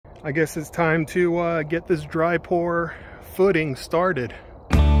I guess it's time to get this dry pour footing started.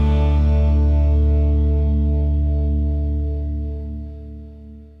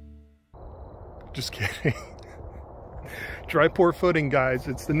 Just kidding. Dry pour footing, guys,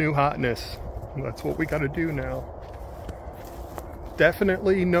 it's the new hotness. That's what we got to do now.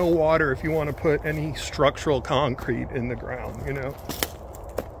 Definitely no water if you want to put any structural concrete in the ground, you know.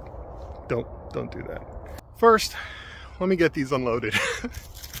 Don't do that. First, let me get these unloaded.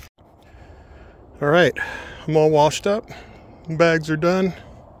 All right, I'm all washed up. Bags are done.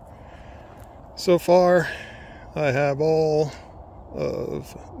 So far, I have all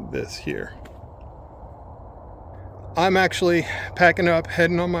of this here. I'm actually packing up,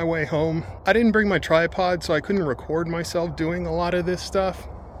 heading on my way home. I didn't bring my tripod, so I couldn't record myself doing a lot of this stuff.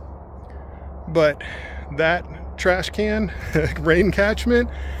 But that trash can, rain catchment,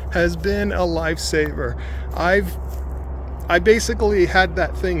 has been a lifesaver. I basically had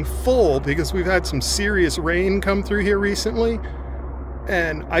that thing full because we've had some serious rain come through here recently,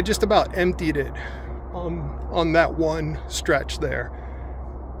 and I just about emptied it on that one stretch there.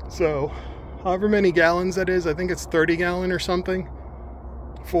 So however many gallons that is, I think it's 30 gallon or something,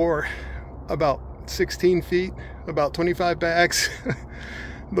 for about 16 feet, about 25 bags.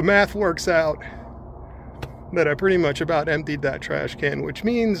 The math works out that I pretty much about emptied that trash can, which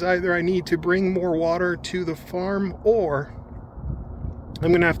means either I need to bring more water to the farm or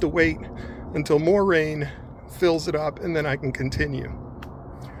I'm gonna have to wait until more rain fills it up and then I can continue.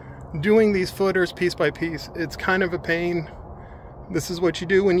 Doing these footers piece by piece, it's kind of a pain. This is what you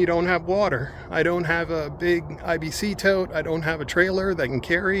do when you don't have water. I don't have a big IBC tote. I don't have a trailer that can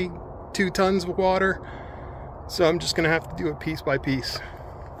carry 2 tons of water. So I'm just gonna have to do it piece by piece.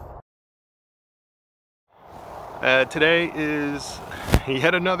 Today is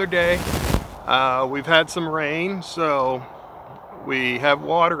yet another day. We've had some rain, so we have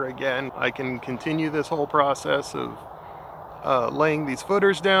water again. I can continue this whole process of laying these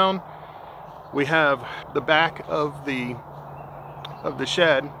footers down. We have the back of the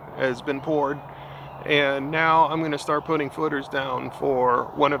shed has been poured, and now I'm going to start putting footers down for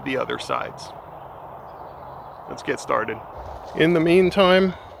one of the other sides. Let's get started. In the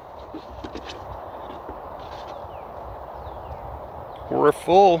meantime, we're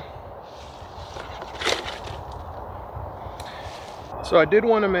full. So I did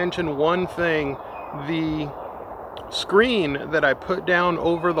want to mention one thing. The screen that I put down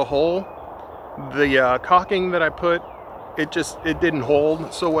over the hole, the caulking that I put, it didn't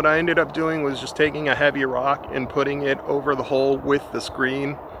hold. So what I ended up doing was just taking a heavy rock and putting it over the hole with the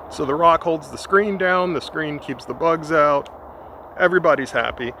screen. So the rock holds the screen down, the screen keeps the bugs out. Everybody's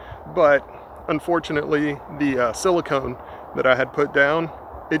happy. But unfortunately, the silicone that I had put down,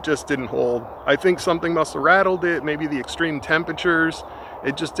 it just didn't hold. I think something must have rattled it, maybe the extreme temperatures.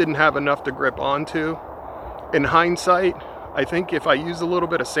 It just didn't have enough to grip onto. In hindsight, I think if I used a little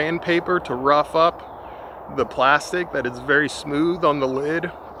bit of sandpaper to rough up the plastic that is very smooth on the lid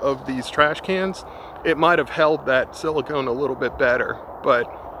of these trash cans, it might have held that silicone a little bit better. But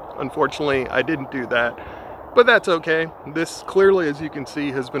unfortunately, I didn't do that. But that's okay. This clearly, as you can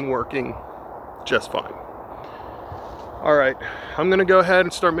see, has been working just fine. All right, I'm gonna go ahead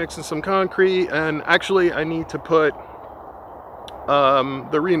and start mixing some concrete, and actually I need to put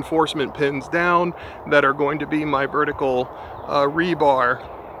the reinforcement pins down that are going to be my vertical rebar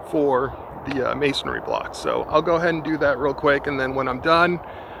for the masonry blocks. So I'll go ahead and do that real quick, and then when I'm done,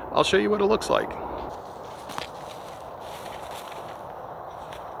 I'll show you what it looks like.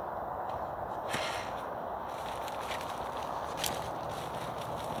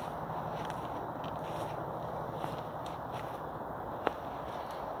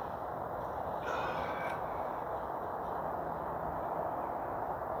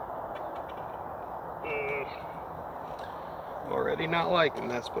 Already not liking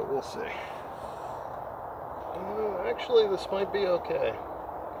this, but we'll see. Actually, this might be okay.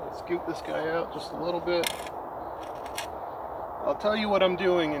 Let's scoop this guy out just a little bit. I'll tell you what I'm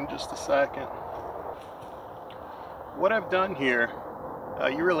doing in just a second. What I've done here,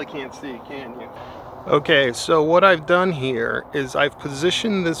 you really can't see, can you? Okay, so what I've done here is I've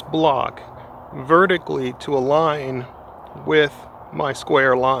positioned this block vertically to align with my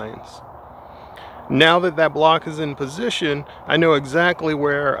square lines. Now that that block is in position, I know exactly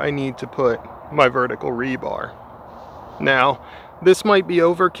where I need to put my vertical rebar. Now, this might be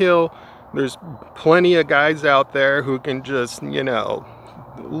overkill. There's plenty of guys out there who can just, you know,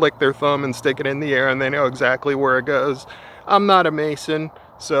 lick their thumb and stick it in the air and they know exactly where it goes. I'm not a mason,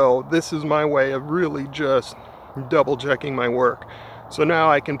 so this is my way of really just double checking my work. So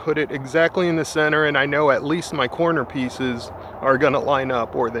now I can put it exactly in the center, and I know at least my corner pieces are gonna line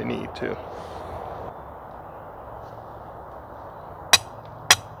up where they need to.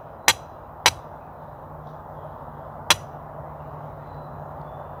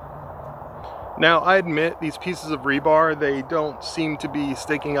 Now, I admit these pieces of rebar, they don't seem to be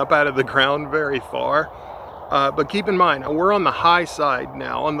sticking up out of the ground very far. But keep in mind, we're on the high side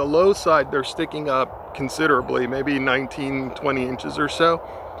now. On the low side, they're sticking up considerably, maybe 19, 20 inches or so.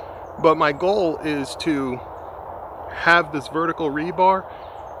 But my goal is to have this vertical rebar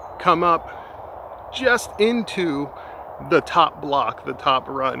come up just into the top block, the top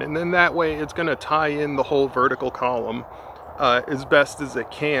run. And then that way it's gonna tie in the whole vertical column as best as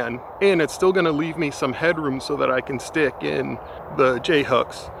it can, and it's still going to leave me some headroom so that I can stick in the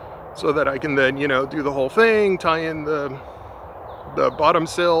J-hooks, so that I can then, you know, do the whole thing, tie in the bottom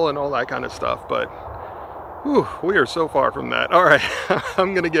sill and all that kind of stuff. But whew, we are so far from that. All right,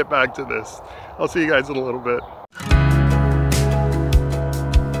 I'm going to get back to this. I'll see you guys in a little bit.